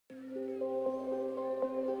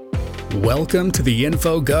Welcome to the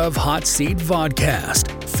InfoGov Hot Seat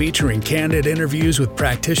Vodcast, featuring candid interviews with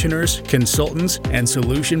practitioners, consultants, and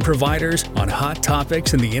solution providers on hot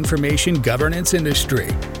topics in the information governance industry.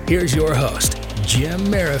 Here's your host,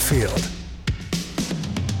 Jim Merrifield.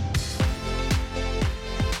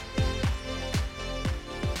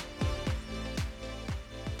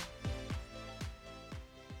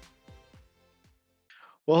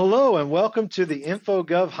 Well, hello and welcome to the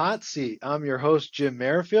InfoGov Hot Seat. I'm your host, Jim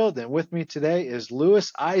Merrifield, and with me today is Louis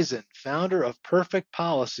Eisen, founder of Perfect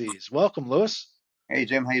Policies. Welcome, Louis. Hey,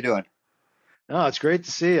 Jim. How you doing? Oh, it's great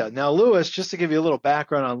to see you. Now, Louis, just to give you a little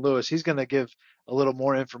background on Louis, he's going to give a little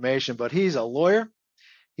more information, but he's a lawyer.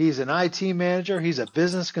 He's an IT manager. He's a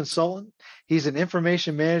business consultant. He's an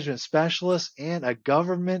information management specialist and a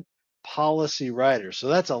government policy writer. So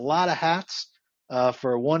that's a lot of hats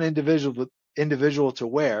for one individual to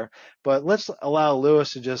wear. But let's allow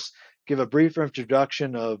Louis to just give a brief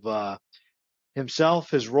introduction of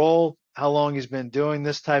himself, his role, how long he's been doing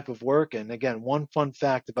this type of work, and again, one fun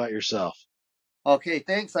fact about yourself. Okay,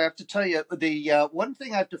 thanks. I have to tell you, the one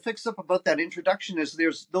thing I have to fix up about that introduction is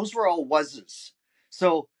those were all was's.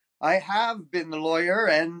 So I have been the lawyer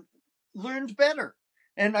and learned better.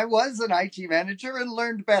 And I was an IT manager and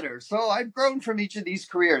learned better. So I've grown from each of these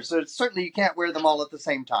careers. So certainly you can't wear them all at the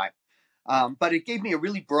same time. But it gave me a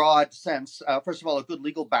really broad sense. First of all, a good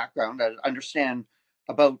legal background. I understand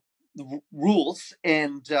about the rules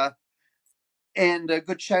and a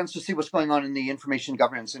good chance to see what's going on in the information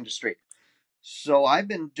governance industry. So I've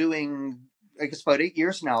been doing, I guess, about 8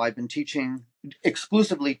 years now. I've been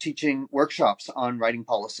exclusively teaching workshops on writing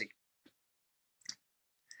policy.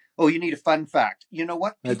 Oh, you need a fun fact. You know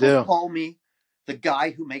what? People call me the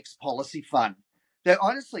guy who makes policy fun. That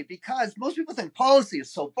honestly, because most people think policy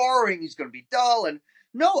is so boring, he's going to be dull. And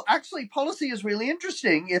no, actually, policy is really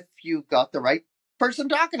interesting if you've got the right person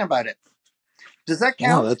talking about it. Does that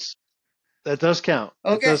count? No, that does count.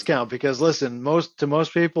 Okay. It does count because, listen, most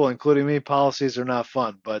people, including me, policies are not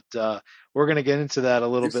fun. But we're going to get into that a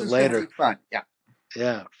little bit later. This is fun, yeah.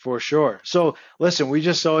 Yeah, for sure. So, listen, we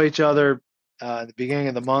just saw each other at the beginning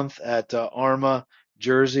of the month at ARMA,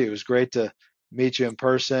 Jersey. It was great to meet you in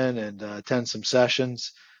person and attend some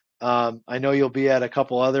sessions. I know you'll be at a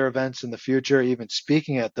couple other events in the future, even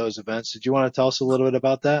speaking at those events. Did you want to tell us a little bit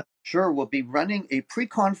about that? Sure. We'll be running a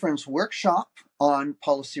pre-conference workshop on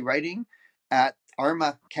policy writing at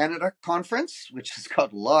ARMA Canada Conference, which has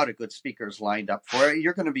got a lot of good speakers lined up for it.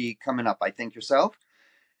 You're going to be coming up, I think, yourself.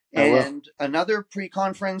 And another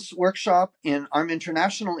pre-conference workshop in ARMA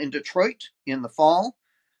International in Detroit in the fall.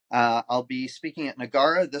 I'll be speaking at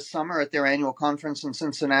Nagara this summer at their annual conference in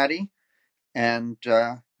Cincinnati, and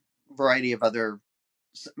a variety of other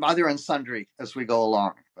and sundry as we go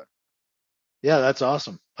along. But yeah, that's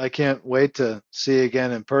awesome. I can't wait to see you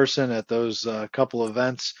again in person at those couple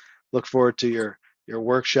events. Look forward to your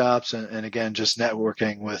workshops and again, just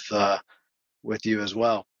networking with you as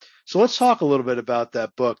well. So let's talk a little bit about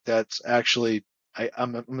that book. That's actually,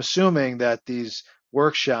 I'm assuming that these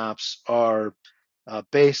workshops are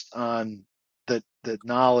based on the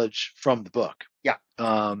knowledge from the book. Yeah.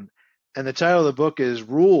 And the title of the book is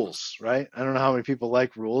Rules, right? I don't know how many people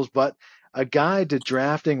like rules, but a guide to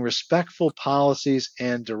drafting respectful policies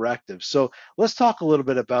and directives. So let's talk a little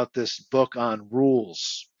bit about this book on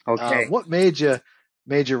rules. Okay. What made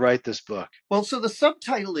you write this book? Well, so the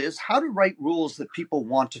subtitle is How to Write Rules That People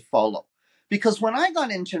Want to Follow. Because when I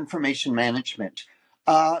got into information management,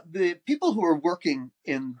 the people who are working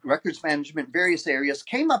in records management, various areas,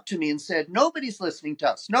 came up to me and said, nobody's listening to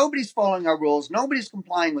us. Nobody's following our rules. Nobody's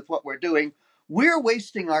complying with what we're doing. We're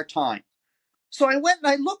wasting our time. So I went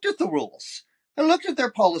and I looked at the rules. I looked at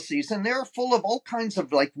their policies, and they're full of all kinds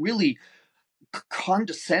of really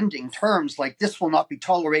condescending terms like this will not be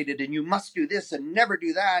tolerated and you must do this and never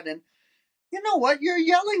do that. And you know what? You're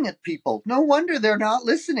yelling at people. No wonder they're not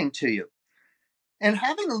listening to you. And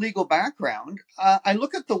having a legal background, I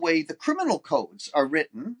look at the way the criminal codes are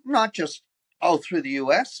written, not just all through the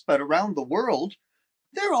US, but around the world.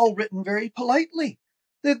 They're all written very politely.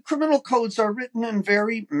 The criminal codes are written in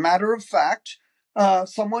very matter of fact.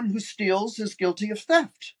 Someone who steals is guilty of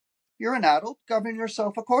theft. You're an adult. Govern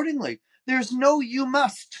yourself accordingly. There's no you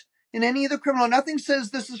must in any of the criminal. Nothing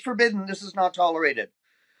says this is forbidden, this is not tolerated.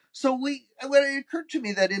 So when it occurred to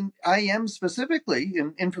me that in IM specifically,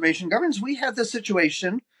 in information governance, we have this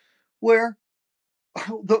situation where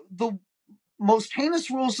the most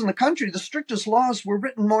heinous rules in the country, the strictest laws, were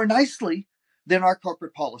written more nicely than our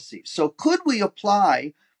corporate policies. So could we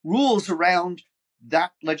apply rules around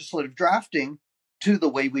that legislative drafting to the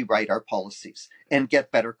way we write our policies and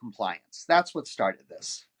get better compliance? That's what started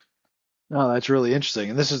this. No, that's really interesting.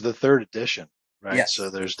 And this is the third edition, right? So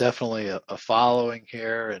Yes. there's definitely a following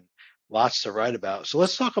here and lots to write about. So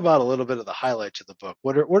let's talk about a little bit of the highlights of the book.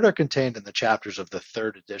 What are contained in the chapters of the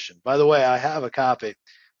third edition? By the way, I have a copy,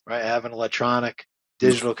 right? I have an electronic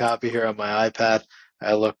digital copy here on my iPad.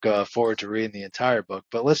 I look forward to reading the entire book.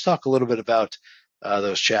 But let's talk a little bit about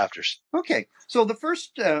those chapters. Okay, so the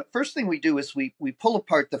first thing we do is we pull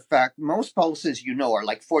apart the fact most policies, are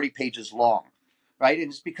like 40 pages long, right?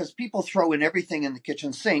 And it's because people throw in everything in the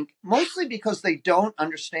kitchen sink, mostly because they don't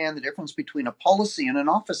understand the difference between a policy and an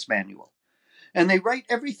office manual. And they write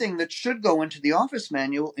everything that should go into the office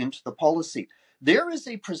manual into the policy. There is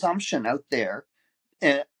a presumption out there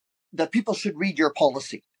that people should read your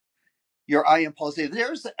policy, your IM policy.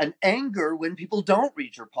 There's an anger when people don't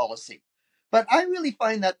read your policy. But I really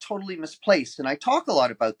find that totally misplaced. And I talk a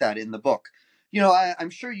lot about that in the book. I'm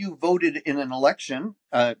sure you voted in an election,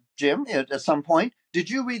 Jim, at some point. Did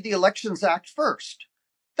you read the Elections Act first?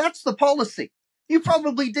 That's the policy. You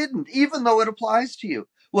probably didn't, even though it applies to you.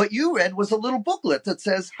 What you read was a little booklet that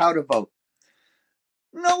says how to vote.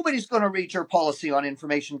 Nobody's going to read your policy on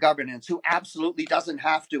information governance who absolutely doesn't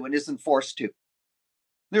have to and isn't forced to.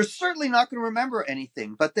 They're certainly not going to remember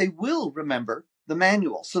anything, but they will remember the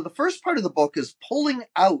manual. So the first part of the book is pulling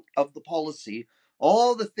out of the policy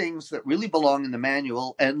all the things that really belong in the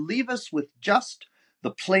manual and leave us with just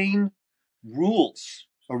the plain rules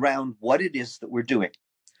around what it is that we're doing.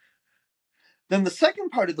 Then the second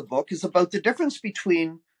part of the book is about the difference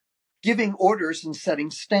between giving orders and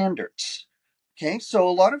setting standards. Okay, so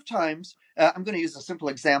a lot of times, I'm going to use a simple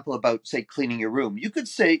example about, say, cleaning your room. You could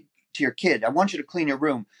say to your kid, I want you to clean your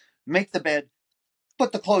room, make the bed,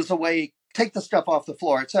 put the clothes away, take the stuff off the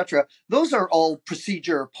floor, etc. Those are all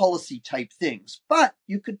procedure policy type things. But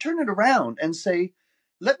you could turn it around and say,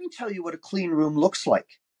 let me tell you what a clean room looks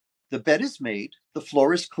like. The bed is made, the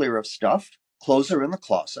floor is clear of stuff, clothes are in the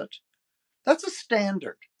closet. That's a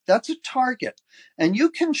standard. That's a target. And you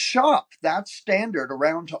can shop that standard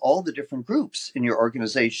around to all the different groups in your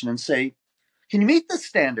organization and say, can you meet this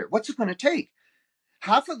standard? What's it going to take?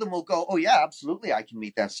 Half of them will go, oh, yeah, absolutely, I can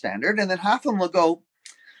meet that standard. And then half of them will go,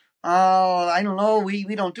 oh, I don't know, we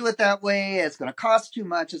don't do it that way. It's going to cost too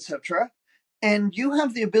much, etc. And you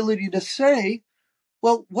have the ability to say,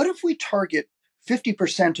 well, what if we target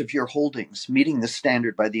 50% of your holdings meeting the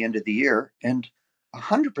standard by the end of the year and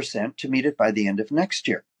 100% to meet it by the end of next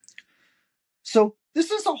year? So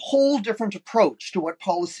this is a whole different approach to what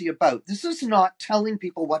policy about. This is not telling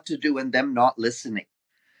people what to do and them not listening.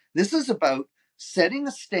 This is about setting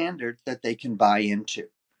a standard that they can buy into.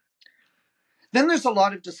 Then there's a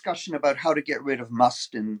lot of discussion about how to get rid of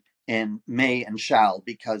must and may and shall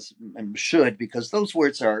and should, because those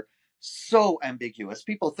words are so ambiguous.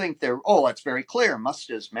 People think that's very clear.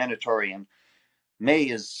 Must is mandatory and may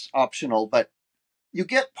is optional. But you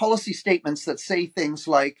get policy statements that say things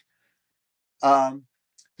like,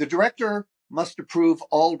 the director must approve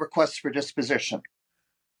all requests for disposition.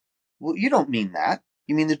 Well, you don't mean that.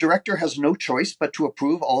 You mean the director has no choice but to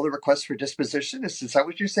approve all the requests for disposition? Is that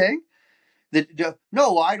what you're saying?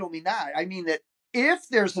 No, I don't mean that. I mean that if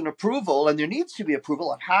there's an approval and there needs to be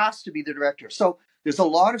approval, it has to be the director. So there's a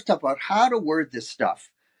lot of stuff about how to word this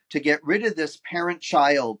stuff to get rid of this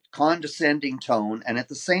parent-child condescending tone and at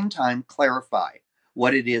the same time clarify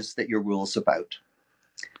what it is that your rule is about.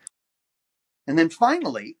 And then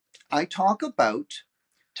finally, I talk about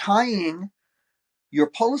tying your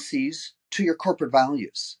policies to your corporate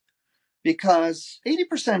values, because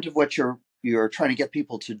 80% of what you're trying to get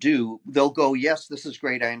people to do, they'll go, yes, this is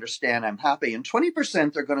great, I understand, I'm happy. And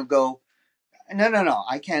 20% they're going to go, no,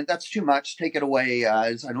 I can't, that's too much, take it away,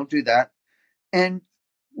 I don't do that. And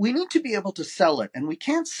we need to be able to sell it, and we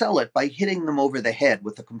can't sell it by hitting them over the head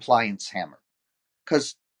with a compliance hammer,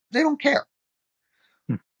 because they don't care.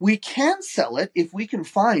 We can sell it if we can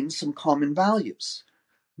find some common values.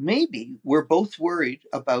 Maybe we're both worried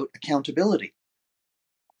about accountability.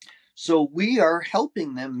 So we are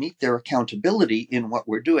helping them meet their accountability in what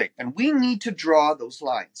we're doing. And we need to draw those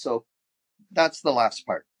lines. So that's the last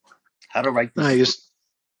part. How to write this.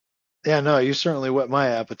 You certainly whet my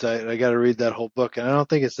appetite. I got to read that whole book. And I don't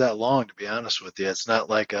think it's that long, to be honest with you. It's not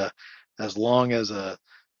like as long as a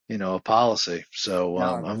policy. So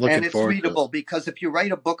I'm looking forward to it. And it's readable, because if you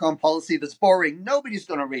write a book on policy that's boring, nobody's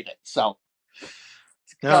going to read it. So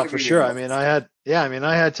no, for sure. I mean, I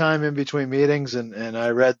had time in between meetings, and I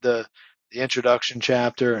read the introduction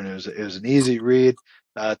chapter, and it was an easy read.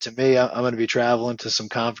 To me, I'm going to be traveling to some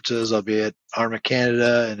conferences. I'll be at ARMA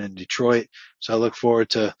Canada and in Detroit, so I look forward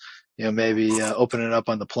to maybe opening up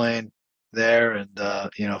on the plane there and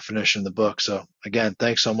finishing the book. So again,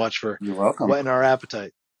 thanks so much for You're welcome. whetting our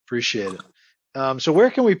appetite. Appreciate it. So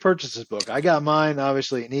where can we purchase this book? I got mine,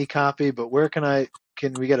 obviously an e-copy, but where can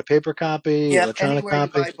we get a paper copy, Yeah, electronic anywhere you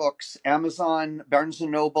copy? buy books, Amazon, Barnes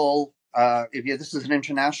and Noble. This is an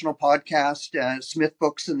international podcast, Smith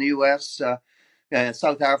Books in the U.S.,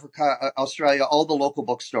 South Africa, Australia, all the local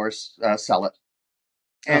bookstores sell it.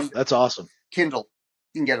 And that's awesome. Kindle,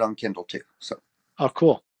 you can get it on Kindle too. So. Oh,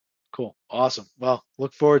 cool. Awesome. Well,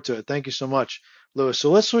 look forward to it. Thank you so much, Louis.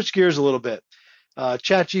 So let's switch gears a little bit.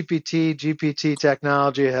 Chat GPT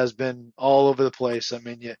technology has been all over the place. I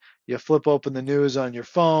mean, you flip open the news on your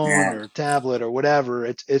phone or tablet or whatever.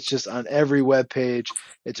 It's just on every web page.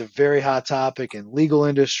 It's a very hot topic in legal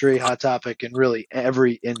industry, hot topic in really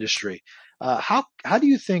every industry. How do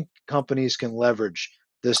you think companies can leverage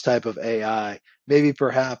this type of AI, maybe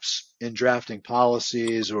perhaps in drafting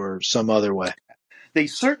policies or some other way? They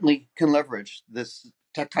certainly can leverage this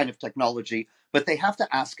kind of technology, but they have to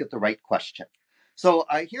ask it the right question. So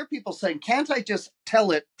I hear people saying, can't I just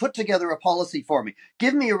tell it, put together a policy for me?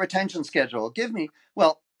 Give me a retention schedule.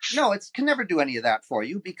 Well, no, it can never do any of that for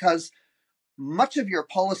you because much of your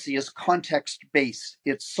policy is context-based.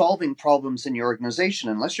 It's solving problems in your organization.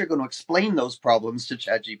 Unless you're going to explain those problems to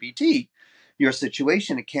ChatGPT, your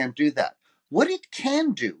situation, it can't do that. What it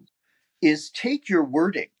can do is take your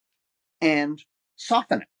wording and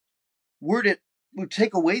soften it. Word it would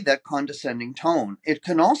take away that condescending tone. It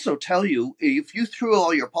can also tell you, if you threw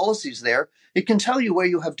all your policies there, it can tell you where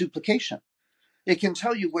you have duplication. It can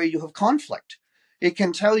tell you where you have conflict. It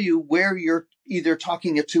can tell you where you're either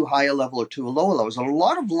talking at too high a level or too low a level. There's a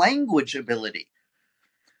lot of language ability.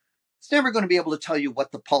 It's never going to be able to tell you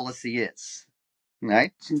what the policy is,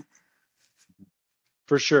 right?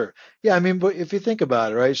 For sure. Yeah, I mean, but if you think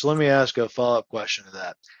about it, right? So let me ask a follow-up question to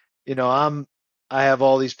that. I have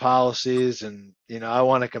all these policies and, I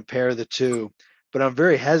want to compare the two, but I'm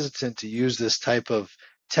very hesitant to use this type of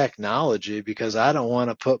technology because I don't want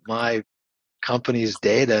to put my company's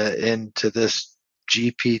data into this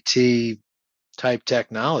GPT type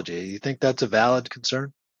technology. You think that's a valid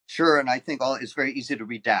concern? Sure, and I think it's very easy to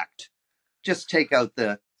redact. Just take out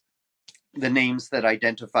the names that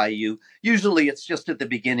identify you. Usually it's just at the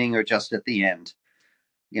beginning or just at the end.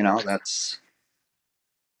 That's...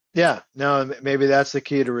 Yeah, no, maybe that's the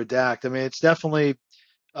key to redact. I mean, it's definitely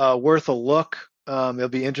worth a look. It'll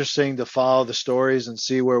be interesting to follow the stories and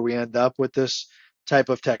see where we end up with this type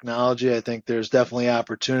of technology. I think there's definitely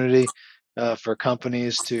opportunity for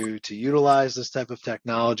companies to utilize this type of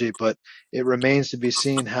technology, but it remains to be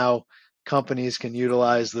seen how companies can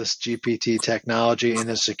utilize this GPT technology in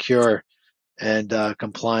a secure and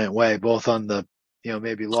compliant way, both on the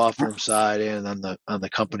maybe law firm side and on the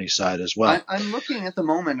company side as well. I'm looking at the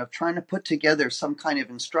moment of trying to put together some kind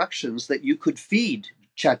of instructions that you could feed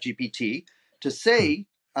ChatGPT to say,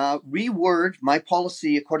 reword my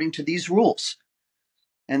policy according to these rules,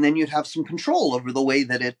 and then you'd have some control over the way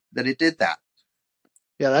that it did that.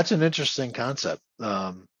 Yeah, that's an interesting concept.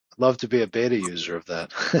 Love to be a beta user of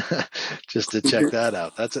that, just to check that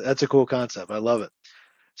out. That's a cool concept. I love it.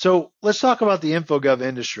 So let's talk about the InfoGov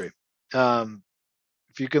industry.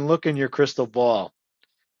 If you can look in your crystal ball,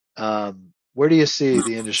 where do you see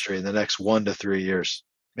the industry in the next 1 to 3 years?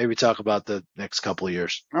 Maybe talk about the next couple of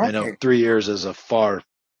years. Okay. I know 3 years is a far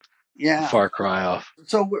cry off.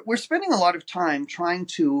 So we're spending a lot of time trying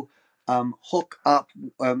to hook up,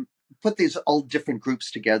 put these all different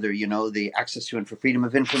groups together, the access to and for freedom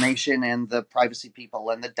of information and the privacy people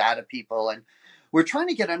and the data people. And we're trying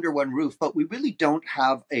to get under one roof, but we really don't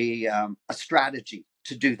have a strategy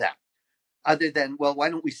to do that other than, well, why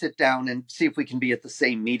don't we sit down and see if we can be at the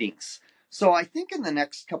same meetings? So I think in the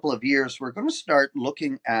next couple of years, we're going to start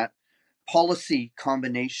looking at policy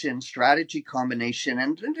combination, strategy combination,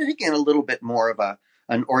 and taking a little bit more of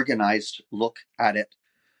an organized look at it.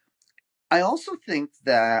 I also think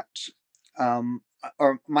that,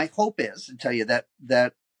 or my hope is to tell you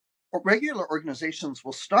that regular organizations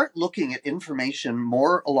will start looking at information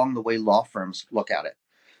more along the way law firms look at it.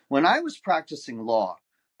 When I was practicing law,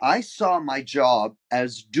 I saw my job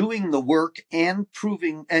as doing the work and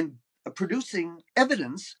proving and producing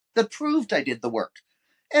evidence that proved I did the work,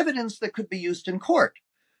 evidence that could be used in court.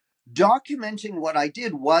 Documenting what I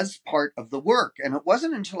did was part of the work. And it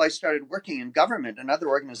wasn't until I started working in government and other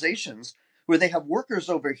organizations where they have workers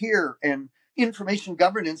over here and information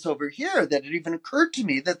governance over here that it even occurred to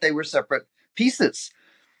me that they were separate pieces.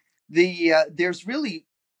 There's really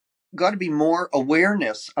got to be more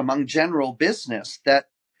awareness among general business that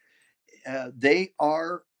they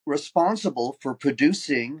are responsible for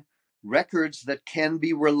producing records that can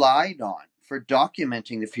be relied on for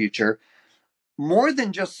documenting the future, more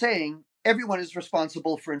than just saying, everyone is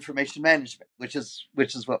responsible for information management, which is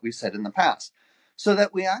what we said in the past, so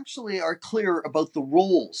that we actually are clear about the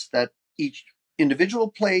roles that each individual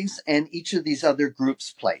plays and each of these other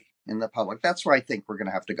groups play in the public. That's where I think we're going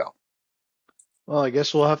to have to go. Well, I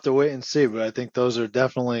guess we'll have to wait and see, but I think those are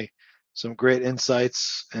definitely some great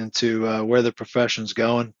insights into where the profession's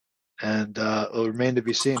going, and it'll remain to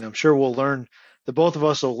be seen. I'm sure we'll learn. The both of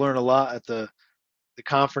us will learn a lot at the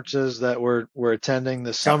conferences that we're attending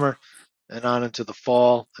this summer and on into the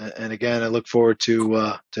fall. And again, I look forward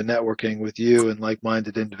to networking with you and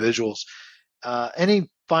like-minded individuals. Any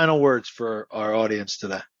final words for our audience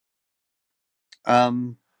today?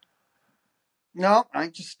 No, I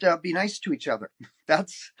just be nice to each other.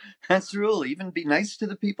 That's the rule. Even be nice to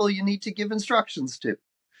the people you need to give instructions to.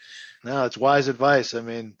 No, it's wise advice. I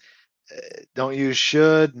mean, don't use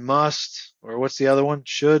should, must, or what's the other one?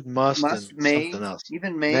 Should, must, and may, something else.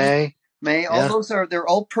 Even may. All those they're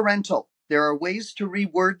all parental. There are ways to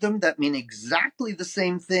reword them that mean exactly the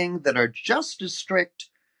same thing, that are just as strict,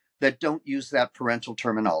 that don't use that parental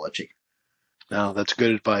terminology. No, that's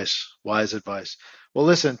good advice. Wise advice. Well,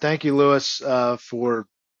 listen, thank you, Louis, for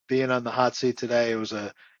being on the hot seat today. It was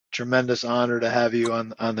a tremendous honor to have you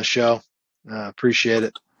on the show. Appreciate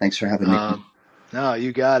it. Thanks for having me. No,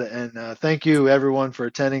 you got it. And thank you, everyone, for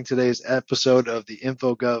attending today's episode of the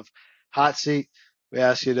InfoGov Hot Seat. We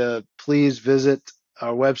ask you to please visit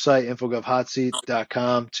our website,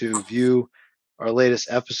 infogovhotseat.com, to view our latest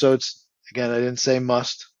episodes. Again, I didn't say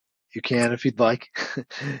must. You can if you'd like.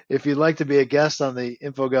 If you'd like to be a guest on the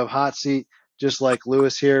InfoGov Hot Seat, just like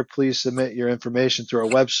Louis here, please submit your information through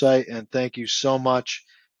our website. And thank you so much,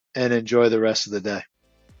 and enjoy the rest of the day.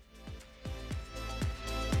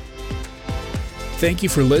 Thank you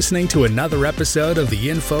for listening to another episode of the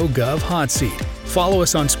InfoGov Hot Seat. Follow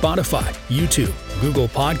us on Spotify, YouTube, Google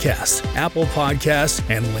Podcasts, Apple Podcasts,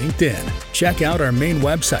 and LinkedIn. Check out our main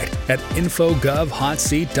website at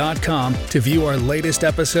infogovhotseat.com to view our latest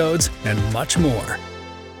episodes and much more.